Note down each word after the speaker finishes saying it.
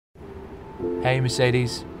Hey,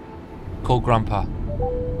 Mercedes. Call Grandpa.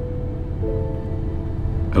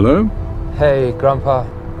 Hello? Hey, Grandpa.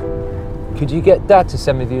 Could you get Dad to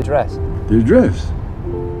send me the address? The address?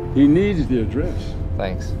 He needs the address.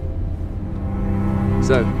 Thanks.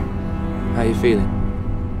 So, how you feeling?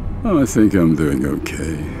 Oh, I think I'm doing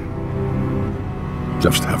okay.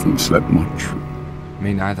 Just haven't slept much.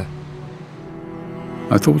 Me neither.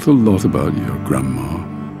 I thought a lot about your grandma.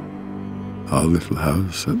 Our little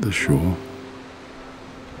house at the shore.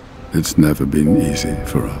 It's never been easy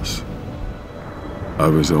for us. I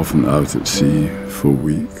was often out at sea for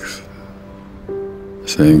weeks.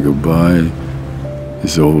 Saying goodbye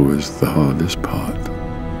is always the hardest part.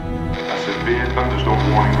 A severe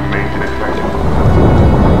thunderstorm warning remains in effect.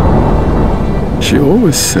 She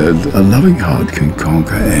always said a loving heart can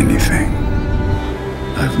conquer anything.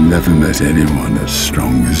 I've never met anyone as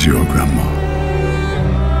strong as your grandma.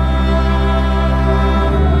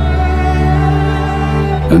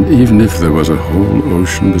 And even if there was a whole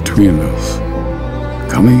ocean between us,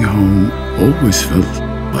 coming home always felt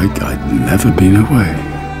like I'd never been away.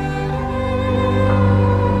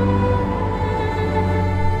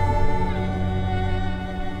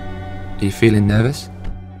 Are you feeling nervous?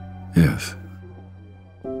 Yes.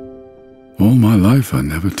 All my life I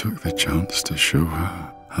never took the chance to show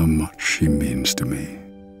her how much she means to me.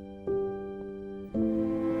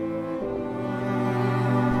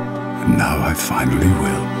 And now I finally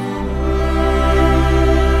will.